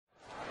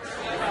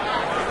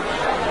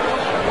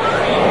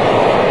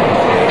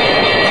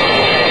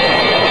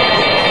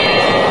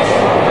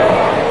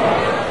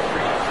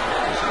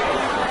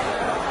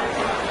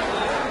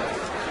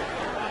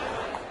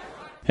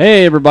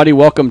Hey everybody,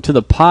 welcome to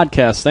the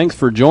podcast. Thanks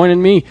for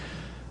joining me.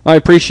 I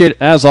appreciate it,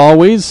 as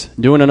always,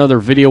 doing another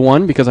video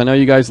one because I know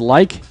you guys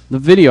like the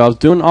video. I was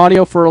doing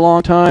audio for a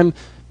long time,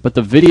 but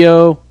the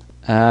video,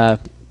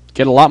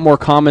 get a lot more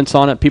comments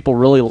on it. People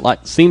really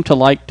seem to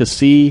like to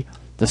see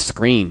the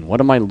screen.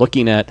 What am I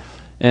looking at?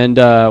 And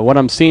what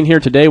I'm seeing here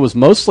today was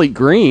mostly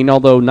green,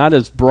 although not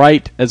as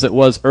bright as it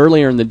was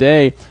earlier in the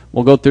day.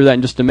 We'll go through that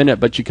in just a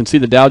minute, but you can see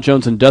the Dow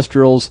Jones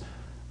Industrials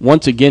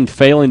once again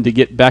failing to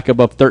get back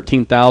above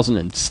 13,000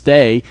 and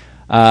stay.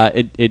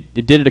 It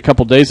did it a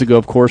couple days ago,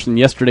 of course, and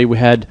yesterday we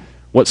had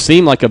what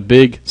seemed like a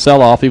big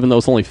sell-off, even though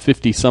it's only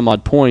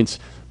 50-some-odd points,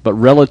 but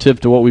relative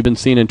to what we've been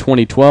seeing in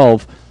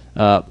 2012,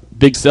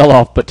 big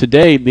sell-off. But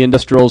today, the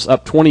Industrials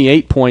up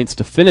 28 points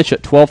to finish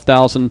at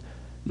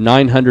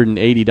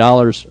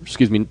 $12,980.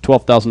 Excuse me,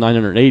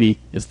 $12,980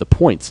 is the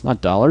points,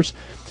 not dollars.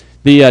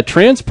 The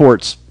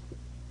transports,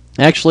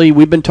 actually,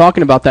 we've been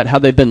talking about that, how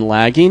they've been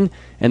lagging,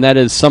 and that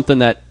is something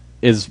that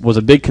was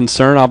a big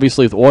concern.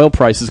 Obviously, with oil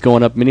prices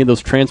going up, many of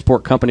those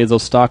transport companies,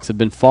 those stocks have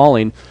been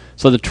falling.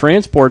 So the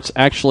transports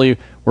actually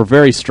were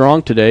very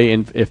strong today,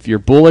 and if you're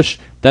bullish,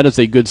 that is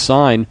a good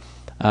sign.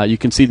 You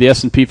can see the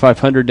S&P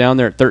 500 down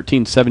there at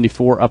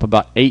 1374, up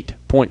about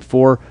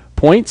 8.4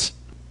 points.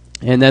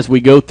 And as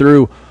we go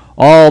through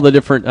all the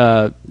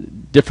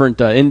different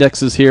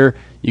indexes here,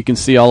 you can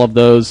see all of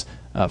those.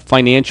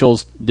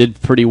 Financials did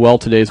pretty well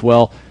today as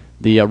well.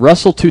 The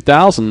Russell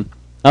 2000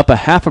 up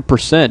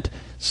 0.5%.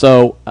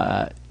 So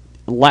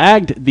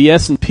lagged the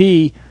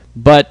S&P,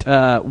 but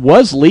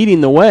was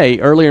leading the way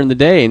earlier in the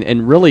day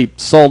and really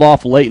sold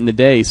off late in the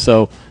day.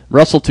 So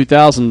Russell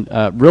 2000,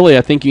 really,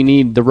 I think you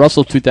need the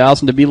Russell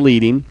 2000 to be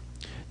leading.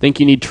 I think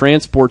you need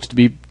transports to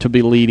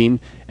be leading,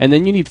 and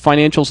then you need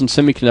financials and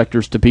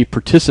semiconductors to be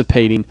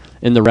participating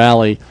in the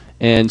rally.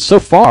 And so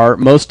far,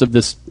 most of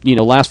this,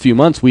 last few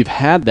months, we've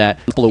had that.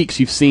 In a couple of weeks,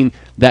 you've seen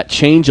that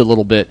change a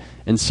little bit.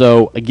 And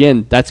so,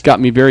 again, that's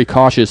got me very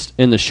cautious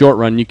in the short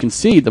run. You can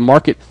see the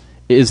market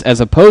is, as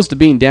opposed to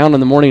being down in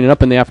the morning and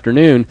up in the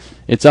afternoon,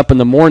 it's up in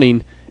the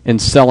morning and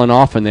selling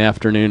off in the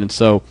afternoon. And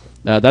so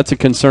that's a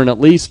concern, at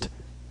least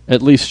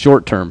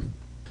short term.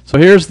 So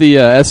here's the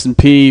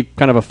S&P,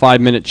 kind of a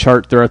 5-minute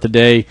chart throughout the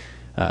day,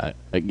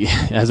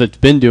 as it's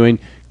been doing,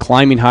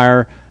 climbing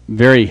higher,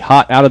 very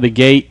hot out of the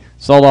gate.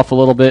 Sold off a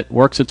little bit,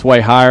 works its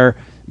way higher.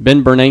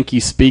 Ben Bernanke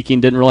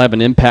speaking didn't really have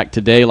an impact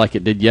today like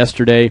it did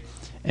yesterday.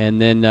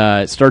 And then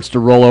it starts to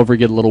roll over,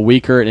 get a little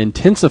weaker. It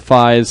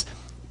intensifies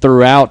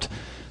throughout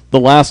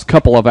the last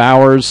couple of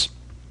hours.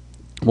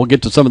 We'll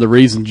get to some of the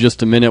reasons in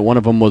just a minute. One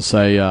of them was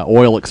a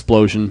oil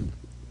explosion.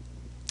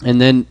 And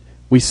then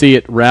we see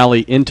it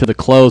rally into the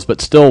close, but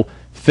still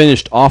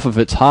finished off of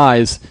its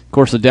highs. Of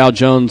course, the Dow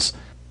Jones,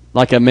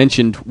 like I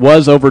mentioned,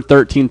 was over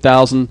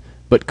 13,000.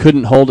 But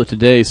couldn't hold it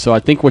today. So I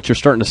think what you're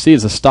starting to see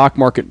is the stock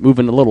market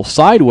moving a little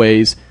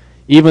sideways,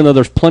 even though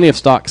there's plenty of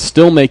stocks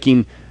still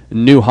making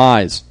new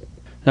highs.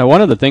 Now, one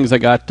of the things that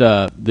got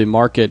the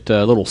market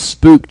a little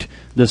spooked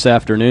this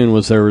afternoon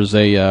was there was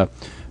a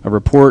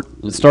report.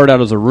 It started out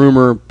as a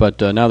rumor,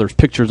 but now there's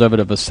pictures of it,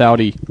 of a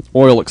Saudi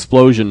oil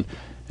explosion.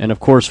 And,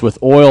 of course,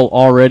 with oil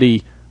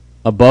already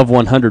above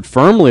 100,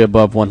 firmly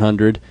above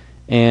 100,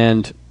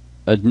 and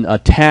a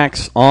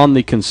tax on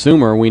the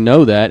consumer, we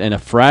know that, and a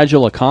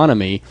fragile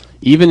economy,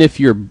 even if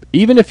you're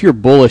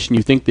bullish and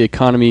you think the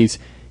economy's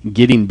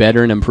getting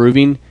better and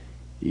improving,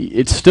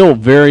 it's still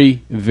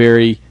very,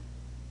 very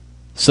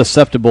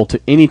susceptible to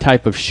any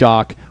type of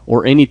shock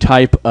or any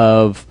type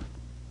of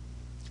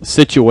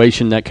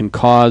situation that can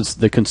cause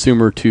the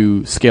consumer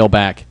to scale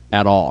back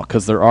at all,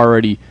 because they're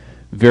already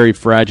very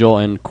fragile.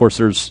 And of course,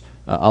 there's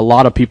a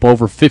lot of people,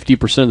 over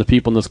 50% of the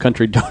people in this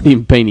country don't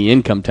even pay any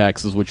income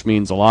taxes, which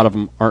means a lot of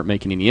them aren't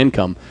making any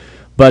income.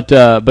 But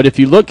if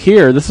you look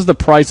here, this is the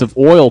price of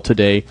oil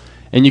today,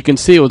 and you can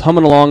see it was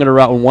humming along at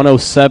around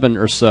 107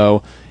 or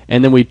so,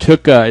 and then we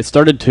took it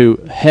started to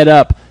head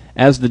up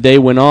as the day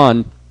went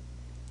on,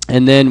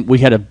 and then we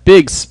had a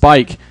big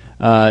spike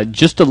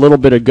just a little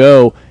bit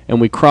ago,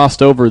 and we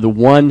crossed over the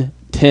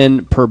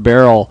 110 per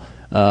barrel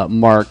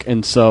mark,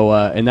 and so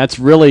and that's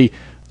really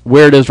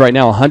where it is right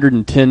now,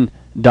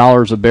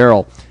 $110 a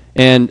barrel.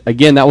 And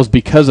again, that was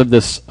because of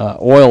this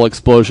oil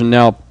explosion.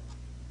 Now,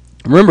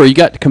 remember, you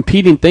got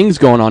competing things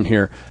going on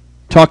here.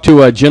 Talked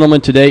to a gentleman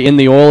today in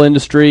the oil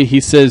industry.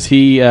 He says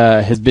he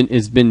has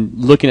been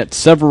looking at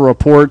several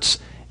reports,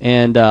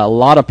 and a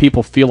lot of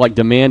people feel like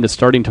demand is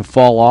starting to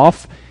fall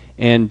off,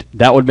 and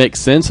that would make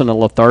sense in a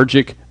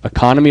lethargic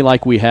economy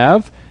like we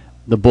have.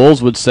 The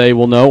bulls would say,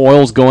 well, no,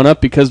 oil's going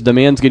up because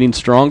demand's getting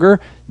stronger.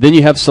 Then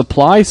you have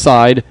supply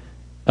side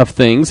of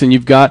things, and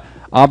you've got,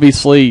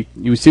 obviously,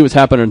 you see what's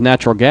happening with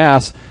natural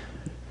gas,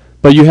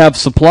 but you have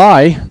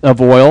supply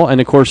of oil,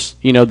 and of course,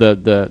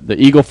 the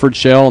Eagle Ford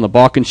Shale and the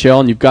Bakken Shale,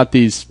 and you've got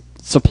these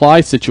supply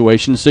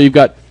situations. So you've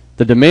got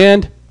the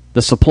demand,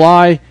 the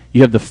supply,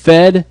 you have the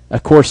Fed,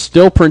 of course,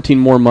 still printing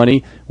more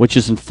money, which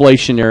is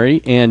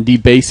inflationary and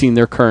debasing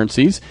their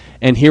currencies,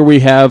 and here we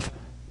have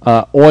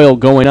oil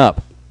going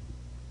up.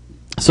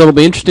 So it'll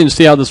be interesting to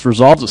see how this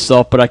resolves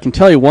itself, but I can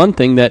tell you one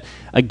thing that,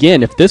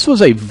 again, if this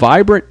was a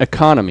vibrant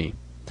economy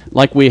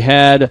like we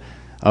had,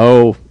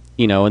 in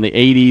the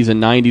 80s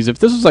and 90s, if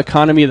this was an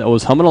economy that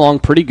was humming along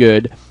pretty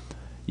good,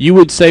 you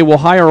would say, well,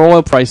 higher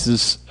oil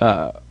prices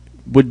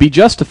would be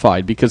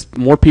justified because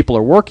more people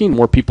are working,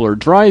 more people are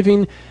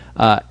driving,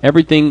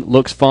 everything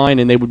looks fine,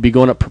 and they would be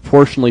going up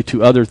proportionally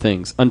to other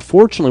things.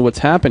 Unfortunately, what's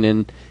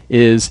happening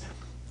is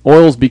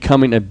oil's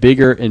becoming a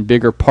bigger and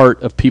bigger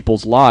part of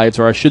people's lives,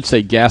 or I should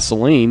say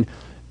gasoline,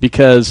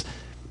 because,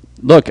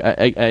 look,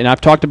 and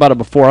I've talked about it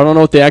before, I don't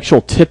know what the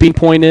actual tipping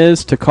point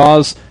is to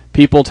cause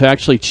people to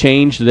actually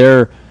change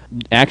their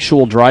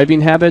actual driving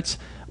habits,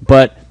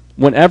 but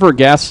whenever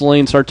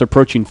gasoline starts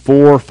approaching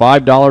 $4,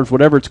 $5,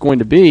 whatever it's going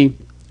to be,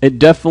 it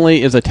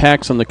definitely is a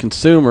tax on the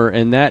consumer,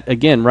 and that,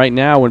 again, right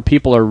now when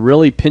people are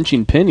really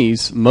pinching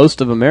pennies,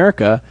 most of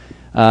America,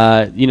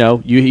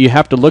 you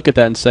have to look at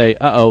that and say,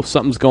 uh-oh,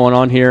 something's going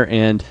on here,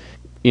 and,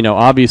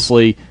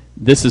 obviously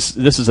this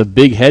is a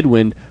big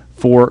headwind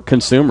for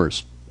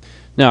consumers.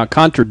 Now, a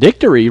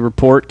contradictory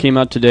report came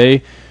out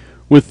today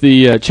with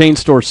the chain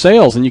store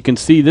sales, and you can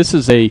see this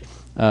is a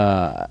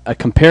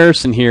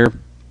comparison here.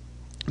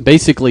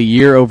 Basically,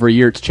 year over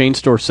year, it's chain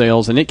store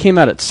sales, and it came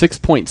out at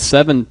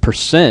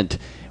 6.7%,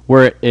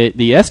 where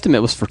the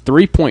estimate was for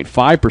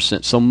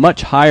 3.5%, so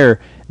much higher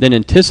than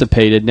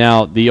anticipated.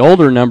 Now, the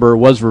older number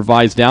was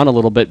revised down a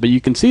little bit, but you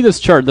can see this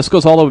chart. This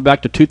goes all the way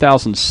back to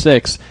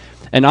 2006,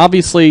 and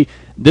obviously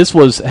this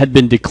had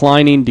been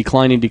declining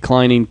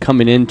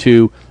coming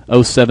into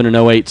 07 and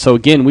 08. So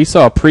again, we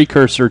saw a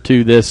precursor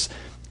to this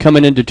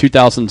coming into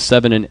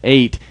 2007 and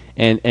 8.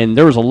 And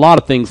there was a lot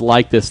of things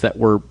like this that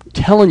were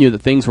telling you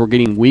that things were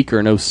getting weaker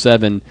in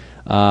 07,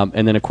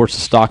 and then, of course,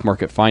 the stock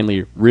market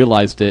finally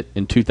realized it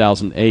in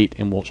 2008,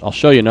 and I'll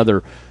show you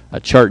another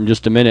chart in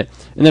just a minute.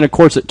 And then, of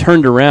course, it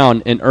turned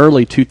around in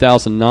early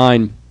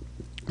 2009,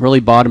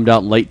 really bottomed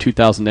out in late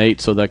 2008,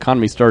 so the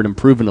economy started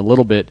improving a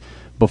little bit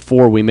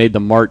before we made the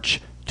March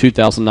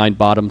 2009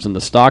 bottoms in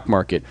the stock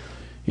market.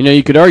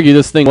 You could argue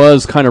this thing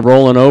was kind of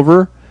rolling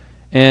over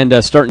and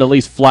starting to at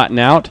least flatten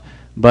out.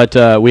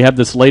 But we have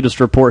this latest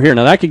report here.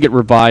 Now, that could get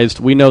revised.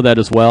 We know that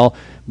as well.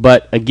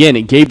 But, again,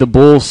 it gave the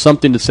bulls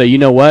something to say, you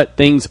know what,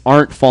 things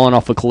aren't falling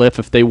off a cliff.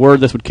 If they were,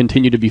 this would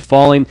continue to be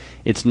falling.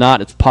 It's not.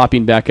 It's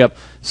popping back up.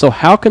 So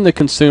how can the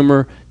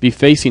consumer be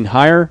facing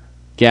higher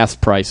gas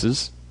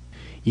prices,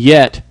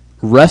 yet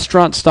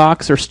restaurant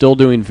stocks are still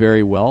doing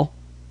very well,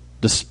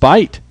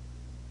 despite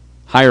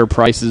higher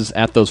prices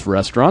at those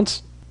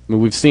restaurants? I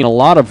mean, we've seen a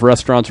lot of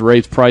restaurants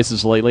raise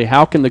prices lately.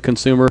 How can the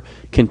consumer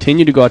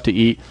continue to go out to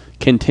eat,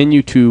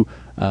 continue to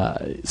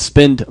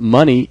spend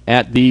money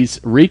at these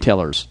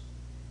retailers?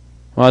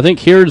 Well, I think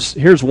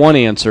here's one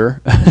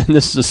answer.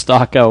 This is a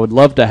stock I would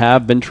love to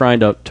have. Been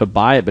trying to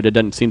buy it, but it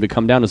doesn't seem to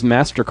come down, is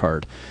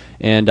MasterCard.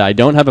 And I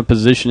don't have a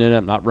position in it.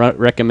 I'm not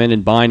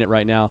recommending buying it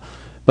right now.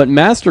 But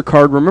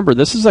MasterCard, remember,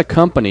 this is a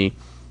company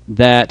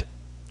that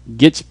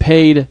gets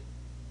paid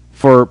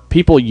for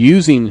people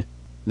using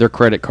their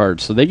credit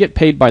cards. So they get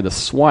paid by the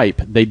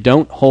swipe. They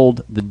don't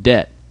hold the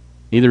debt.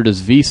 Neither does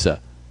Visa.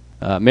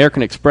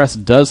 American Express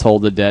does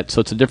hold the debt,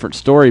 so it's a different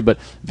story. But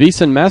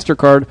Visa and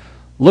MasterCard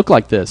look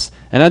like this.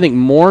 And I think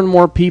more and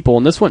more people,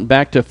 and this went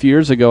back to a few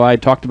years ago, I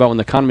talked about when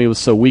the economy was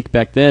so weak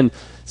back then,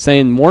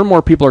 saying more and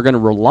more people are going to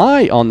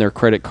rely on their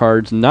credit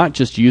cards, not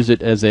just use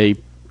it as a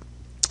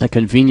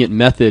convenient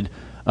method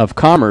of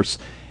commerce.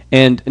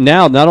 And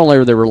now, not only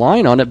are they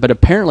relying on it, but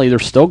apparently they're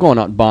still going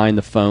out and buying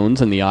the phones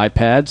and the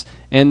iPads,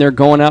 and they're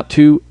going out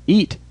to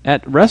eat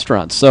at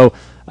restaurants. So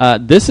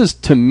this is,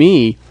 to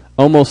me,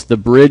 almost the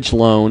bridge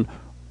loan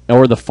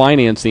or the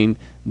financing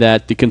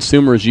that the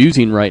consumer is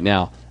using right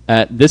now.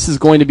 This is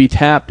going to be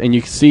tapped, and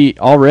you can see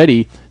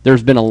already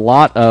there's been a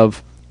lot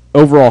of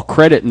overall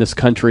credit in this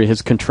country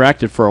has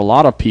contracted for a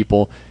lot of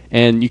people,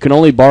 and you can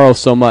only borrow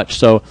so much.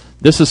 So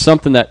this is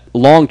something that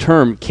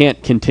long-term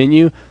can't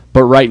continue,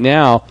 but right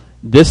now,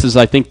 this is,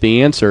 I think,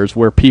 the answer is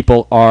where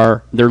people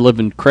they're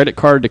living credit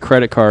card to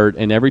credit card,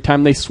 and every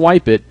time they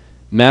swipe it,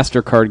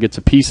 MasterCard gets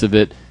a piece of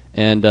it,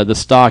 and the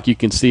stock, you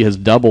can see, has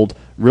doubled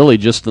really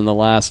just in the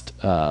last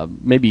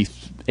maybe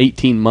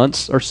 18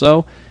 months or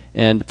so,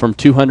 and from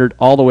 $200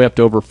 all the way up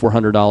to over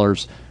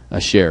 $400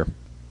 a share.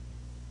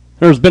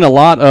 There's been a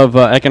lot of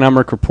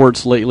economic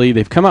reports lately.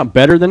 They've come out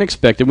better than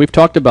expected. We've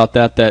talked about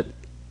that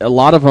a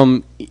lot of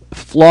them,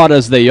 flawed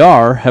as they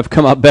are, have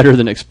come out better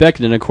than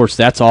expected. And, of course,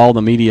 that's all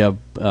the media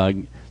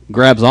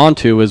grabs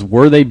onto is,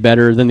 were they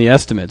better than the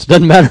estimates?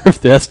 Doesn't matter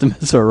if the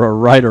estimates are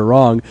right or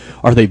wrong.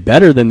 Are they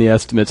better than the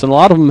estimates? And a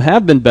lot of them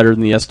have been better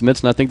than the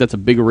estimates, and I think that's a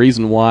big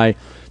reason why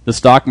the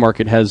stock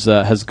market has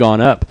gone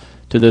up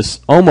to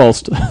this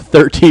almost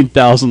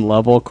 13,000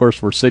 level. Of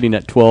course, we're sitting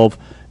at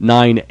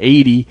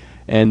 12,980.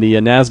 And the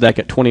Nasdaq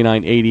at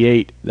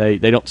 2988, they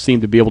don't seem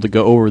to be able to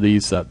go over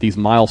these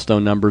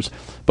milestone numbers.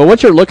 But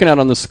what you're looking at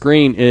on the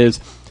screen is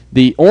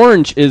the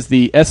orange is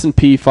the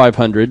S&P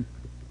 500,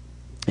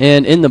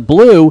 and in the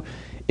blue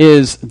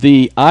is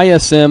the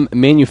ISM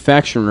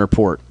manufacturing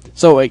report.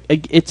 So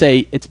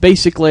it's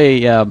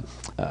basically a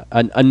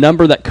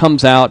number that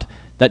comes out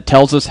that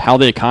tells us how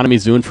the economy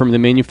is doing from the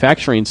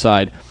manufacturing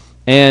side.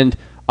 And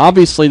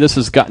obviously this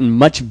has gotten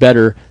much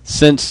better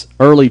since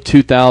early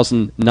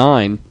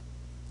 2009,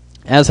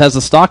 as has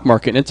the stock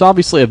market. And it's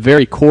obviously a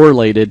very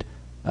correlated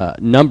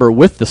number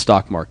with the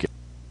stock market.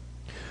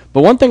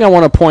 But one thing I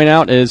want to point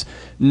out is,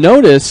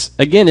 notice,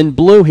 again in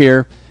blue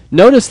here,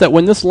 notice that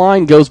when this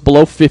line goes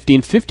below 50,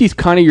 and 50 is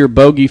kind of your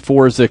bogey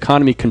for is the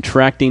economy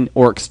contracting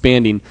or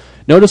expanding.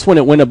 Notice when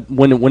it went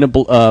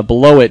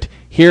below it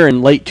here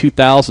in late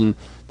 2000,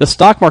 the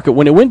stock market,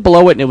 when it went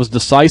below it and it was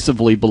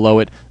decisively below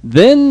it,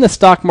 then the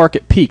stock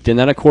market peaked, and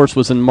that of course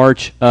was in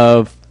March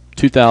of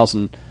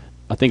 2000.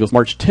 I think it was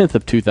March 10th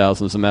of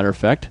 2000 as a matter of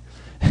fact.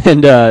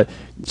 And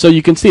so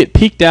you can see it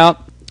peaked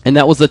out, and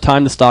that was the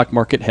time the stock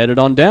market headed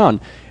on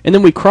down. And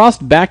then we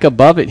crossed back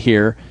above it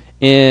here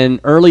in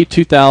early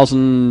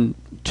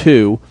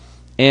 2002,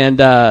 and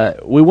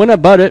we went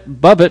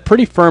above it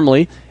pretty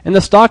firmly, and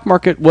the stock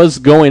market was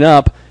going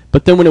up,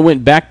 but then when it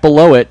went back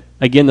below it,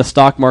 again the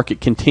stock market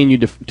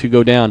continued to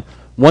go down.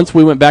 Once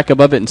we went back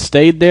above it and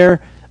stayed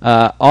there,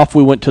 off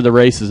we went to the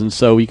races, and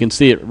so you can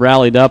see it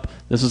rallied up.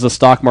 This is the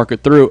stock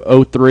market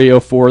through 03,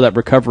 04, that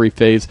recovery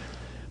phase.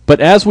 But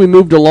as we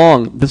moved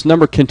along, this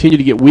number continued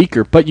to get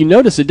weaker. But you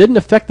notice it didn't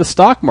affect the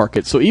stock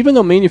market. So even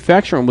though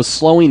manufacturing was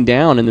slowing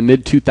down in the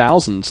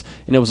mid-2000s,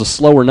 and it was a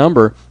slower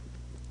number,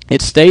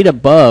 it stayed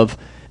above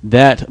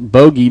that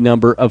bogey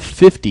number of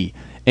 50.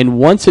 And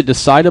once it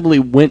decidedly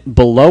went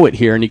below it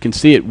here, and you can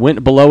see it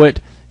went below it,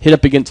 hit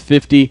up against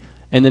 50,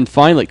 and then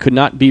finally it could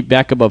not be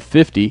back above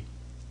 50,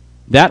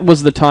 that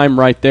was the time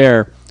right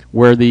there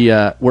where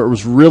it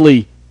was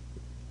really,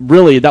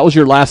 that was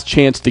your last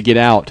chance to get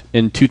out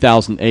in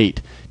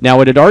 2008. Now,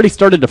 it had already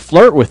started to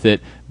flirt with it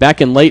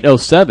back in late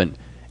 07.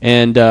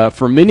 And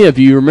for many of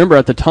you, remember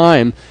at the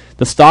time,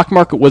 the stock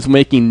market was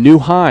making new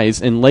highs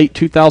in late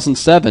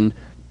 2007.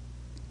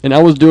 And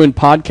I was doing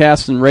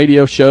podcasts and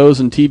radio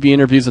shows and TV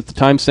interviews at the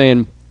time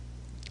saying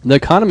the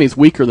economy is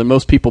weaker than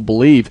most people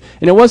believe.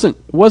 And it wasn't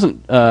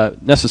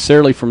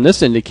necessarily from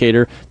this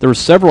indicator. There were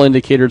several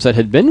indicators that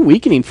had been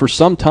weakening for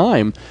some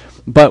time.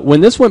 But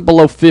when this went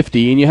below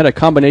 50 and you had a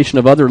combination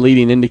of other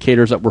leading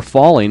indicators that were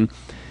falling,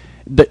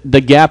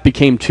 the gap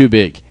became too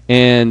big.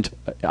 And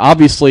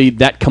obviously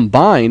that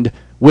combined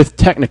with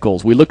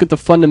technicals. We look at the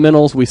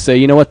fundamentals, we say,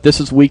 you know what, this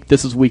is weak,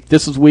 this is weak,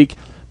 this is weak.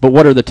 But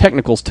what are the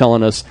technicals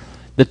telling us?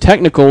 The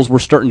technicals were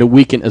starting to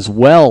weaken as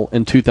well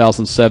in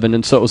 2007,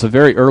 and so it was a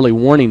very early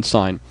warning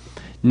sign.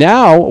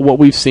 Now what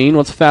we've seen,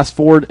 let's fast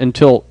forward to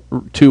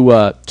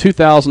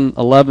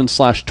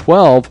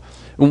 2011/12,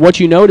 and what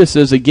you notice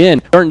is,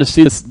 again, starting to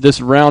see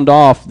this round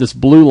off, this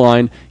blue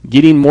line,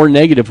 getting more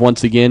negative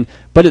once again,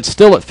 but it's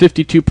still at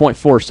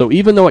 52.4. So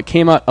even though it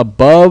came out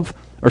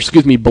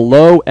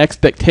below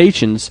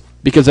expectations,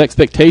 because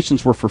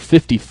expectations were for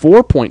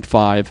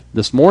 54.5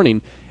 this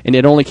morning, and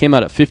it only came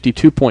out at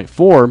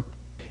 52.4,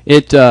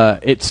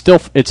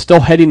 it's still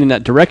heading in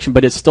that direction,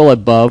 but it's still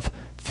above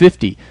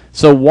 50.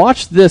 So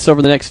watch this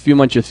over the next few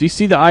months. If you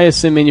see the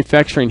ISM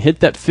manufacturing hit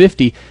that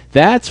 50,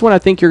 that's when I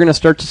think you're going to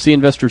start to see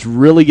investors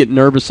really get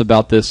nervous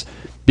about this,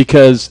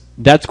 because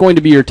that's going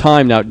to be your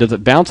time. Now, does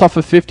it bounce off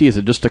of 50? Is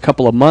it just a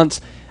couple of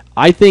months?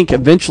 I think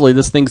eventually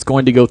this thing's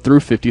going to go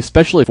through 50,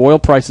 especially if oil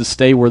prices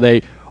stay where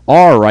they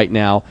are right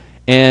now.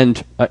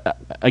 And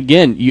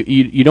again,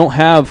 you don't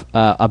have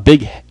a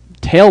big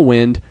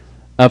tailwind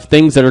of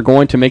things that are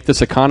going to make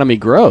this economy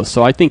grow.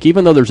 So I think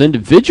even though there's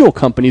individual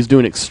companies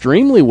doing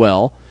extremely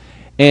well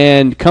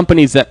and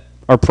companies that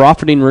are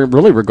profiting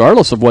really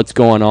regardless of what's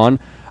going on,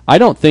 I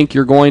don't think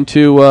you're going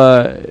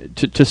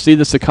to see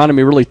this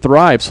economy really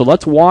thrive. So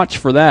let's watch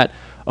for that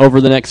over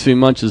the next few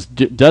months.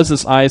 Does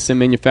this ISM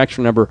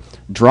manufacturing number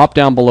drop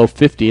down below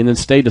 50 and then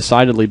stay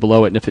decidedly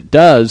below it? And if it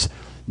does,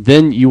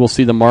 then you will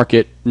see the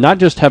market not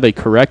just have a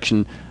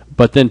correction,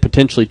 but then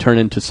potentially turn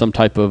into some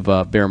type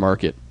of bear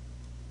market.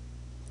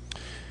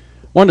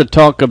 Wanted to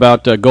talk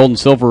about gold and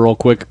silver real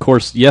quick. Of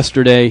course,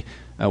 yesterday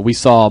we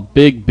saw a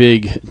big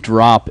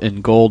drop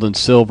in gold and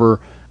silver,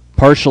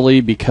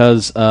 partially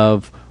because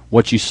of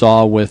what you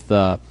saw with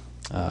Ben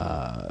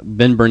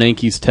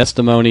Bernanke's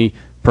testimony,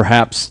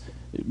 perhaps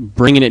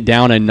bringing it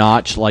down a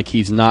notch, like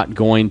he's not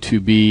going to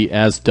be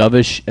as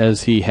dovish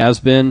as he has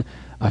been.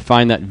 I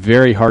find that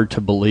very hard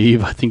to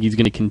believe. I think he's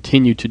going to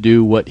continue to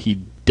do what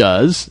he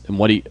does and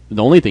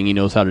the only thing he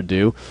knows how to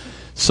do.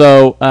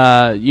 So,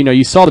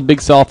 you saw the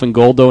big sell-off in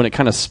gold, though, and it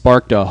kind of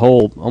sparked a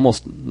whole,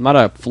 almost not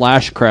a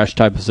flash crash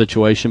type of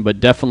situation, but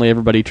definitely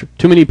everybody,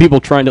 too many people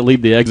trying to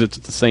leave the exits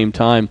at the same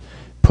time,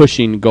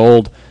 pushing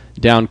gold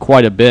down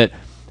quite a bit.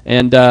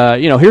 And,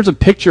 here's a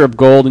picture of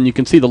gold, and you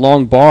can see the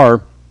long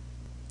bar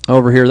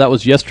over here. That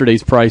was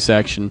yesterday's price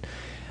action.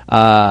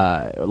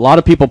 A lot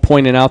of people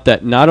pointing out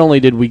that not only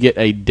did we get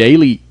a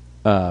daily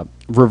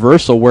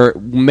reversal where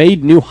it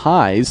made new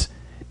highs,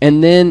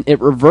 and then it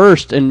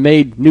reversed and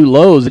made new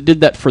lows. It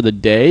did that for the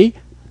day,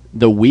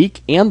 the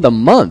week, and the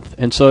month.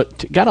 And so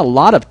it got a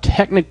lot of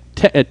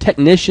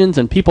technicians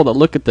and people that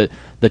look at the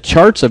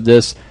charts of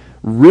this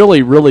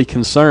really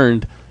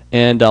concerned.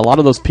 And a lot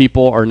of those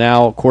people are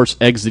now, of course,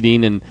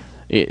 exiting, and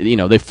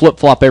they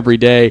flip-flop every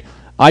day.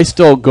 I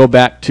still go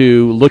back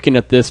to looking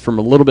at this from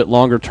a little bit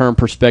longer term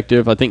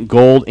perspective. I think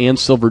gold and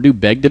silver do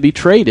beg to be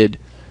traded,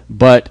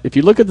 but if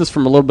you look at this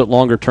from a little bit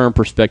longer term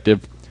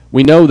perspective,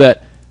 we know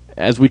that,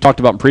 as we talked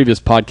about in previous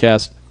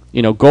podcasts,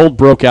 gold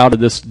broke out of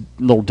this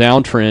little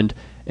downtrend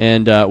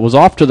and was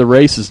off to the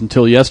races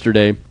until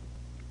yesterday.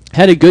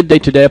 Had a good day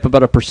today, up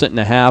about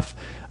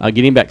 1.5%,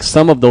 getting back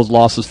some of those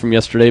losses from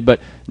yesterday. But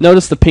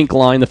notice the pink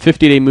line, the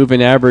 50-day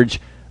moving average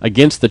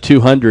against the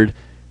 200.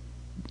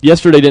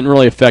 Yesterday didn't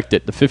really affect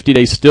it. The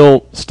 50-day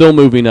still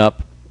moving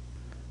up.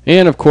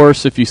 And, of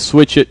course, if you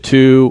switch it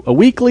to a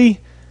weekly,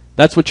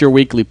 that's what your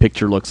weekly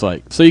picture looks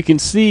like. So you can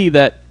see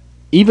that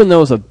even though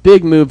it was a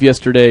big move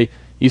yesterday,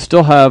 you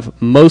still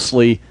have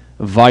mostly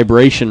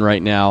vibration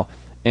right now.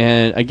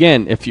 And,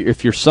 again,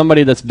 if you're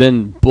somebody that's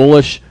been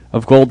bullish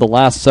of gold the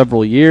last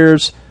several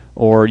years,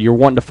 or you're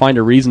wanting to find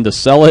a reason to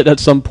sell it at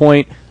some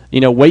point,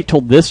 wait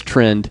till this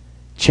trend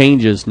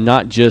changes,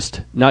 not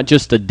just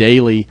a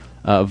daily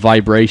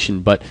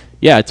vibration. But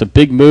yeah, it's a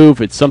big move.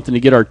 It's something to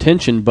get our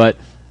attention. But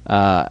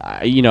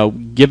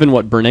given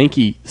what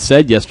Bernanke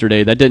said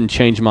yesterday, that didn't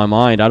change my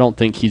mind. I don't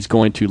think he's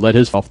going to let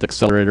his off the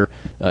accelerator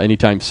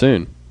anytime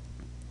soon.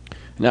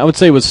 And I would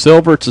say with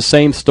silver, it's the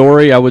same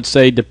story. I would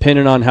say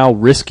depending on how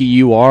risky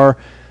you are.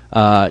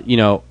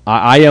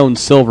 I own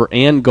silver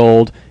and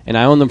gold, and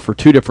I own them for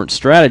two different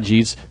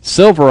strategies.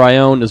 Silver I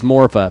own is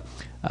more of a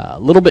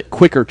little bit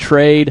quicker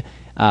trade.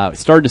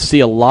 Started to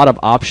see a lot of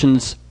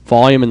options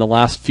volume in the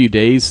last few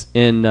days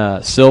in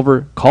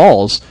silver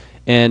calls,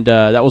 and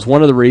that was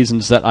one of the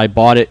reasons that I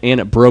bought it, and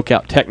it broke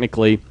out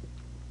technically.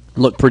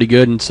 Looked pretty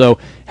good, and so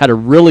had a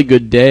really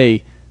good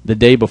day the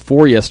day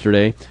before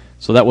yesterday.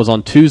 So that was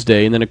on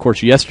Tuesday, and then, of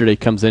course, yesterday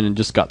comes in and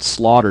just got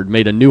slaughtered.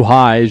 Made a new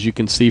high, as you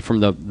can see from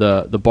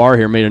the bar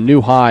here. Made a new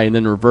high and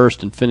then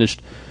reversed and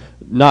finished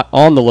not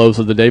on the lows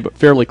of the day, but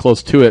fairly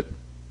close to it.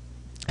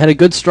 Had a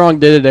good, strong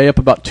day today, up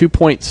about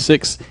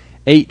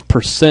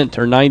 2.68%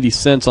 or 90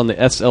 cents on the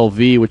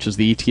SLV, which is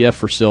the ETF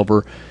for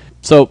silver.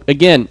 So,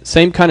 again,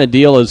 same kind of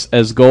deal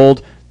as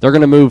gold. They're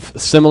going to move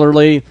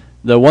similarly.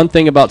 The one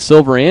thing about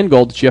silver and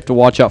gold that you have to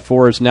watch out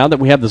for is now that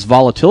we have this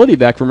volatility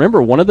back,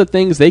 remember, one of the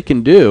things they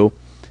can do,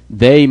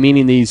 they,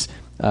 meaning these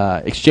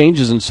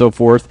exchanges and so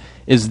forth,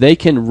 is they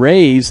can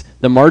raise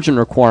the margin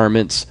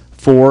requirements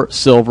for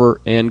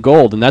silver and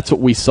gold. And that's what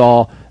we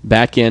saw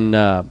back in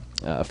a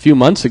few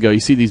months ago.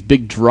 You see these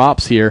big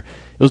drops here.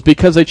 It was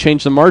because they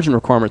changed the margin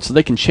requirements. So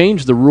they can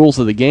change the rules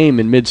of the game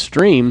in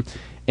midstream.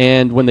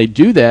 And when they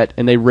do that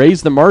and they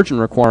raise the margin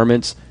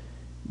requirements,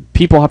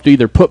 people have to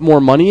either put more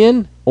money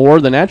in,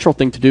 or the natural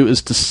thing to do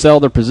is to sell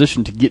their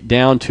position to get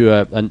down to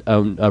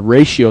a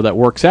ratio that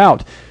works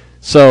out.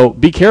 So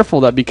be careful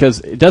of that,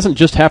 because it doesn't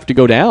just have to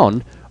go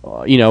down,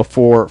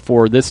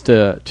 for this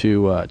to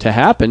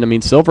happen. I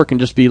mean, silver can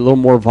just be a little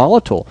more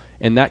volatile,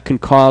 and that can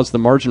cause the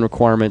margin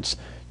requirements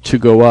to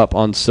go up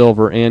on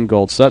silver and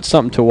gold. So that's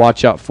something to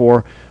watch out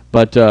for.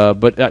 But I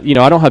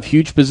don't have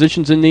huge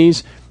positions in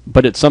these,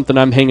 but it's something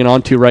I'm hanging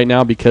on to right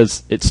now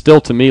because it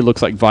still, to me,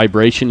 looks like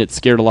vibration. It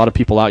scared a lot of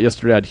people out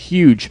yesterday. I had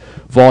huge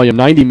volume,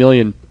 90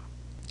 million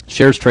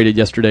shares traded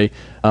yesterday,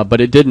 but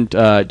it didn't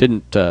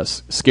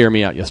scare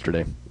me out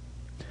yesterday.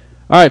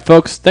 All right,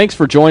 folks, thanks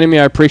for joining me.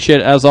 I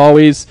appreciate it, as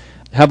always.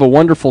 Have a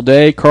wonderful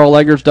day.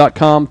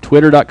 KarlEggers.com,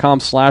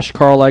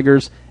 Twitter.com/Karl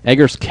Eggers,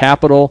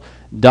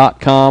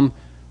 EggersCapital.com,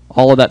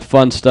 all of that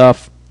fun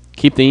stuff.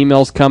 Keep the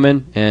emails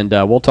coming, and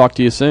we'll talk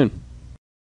to you soon.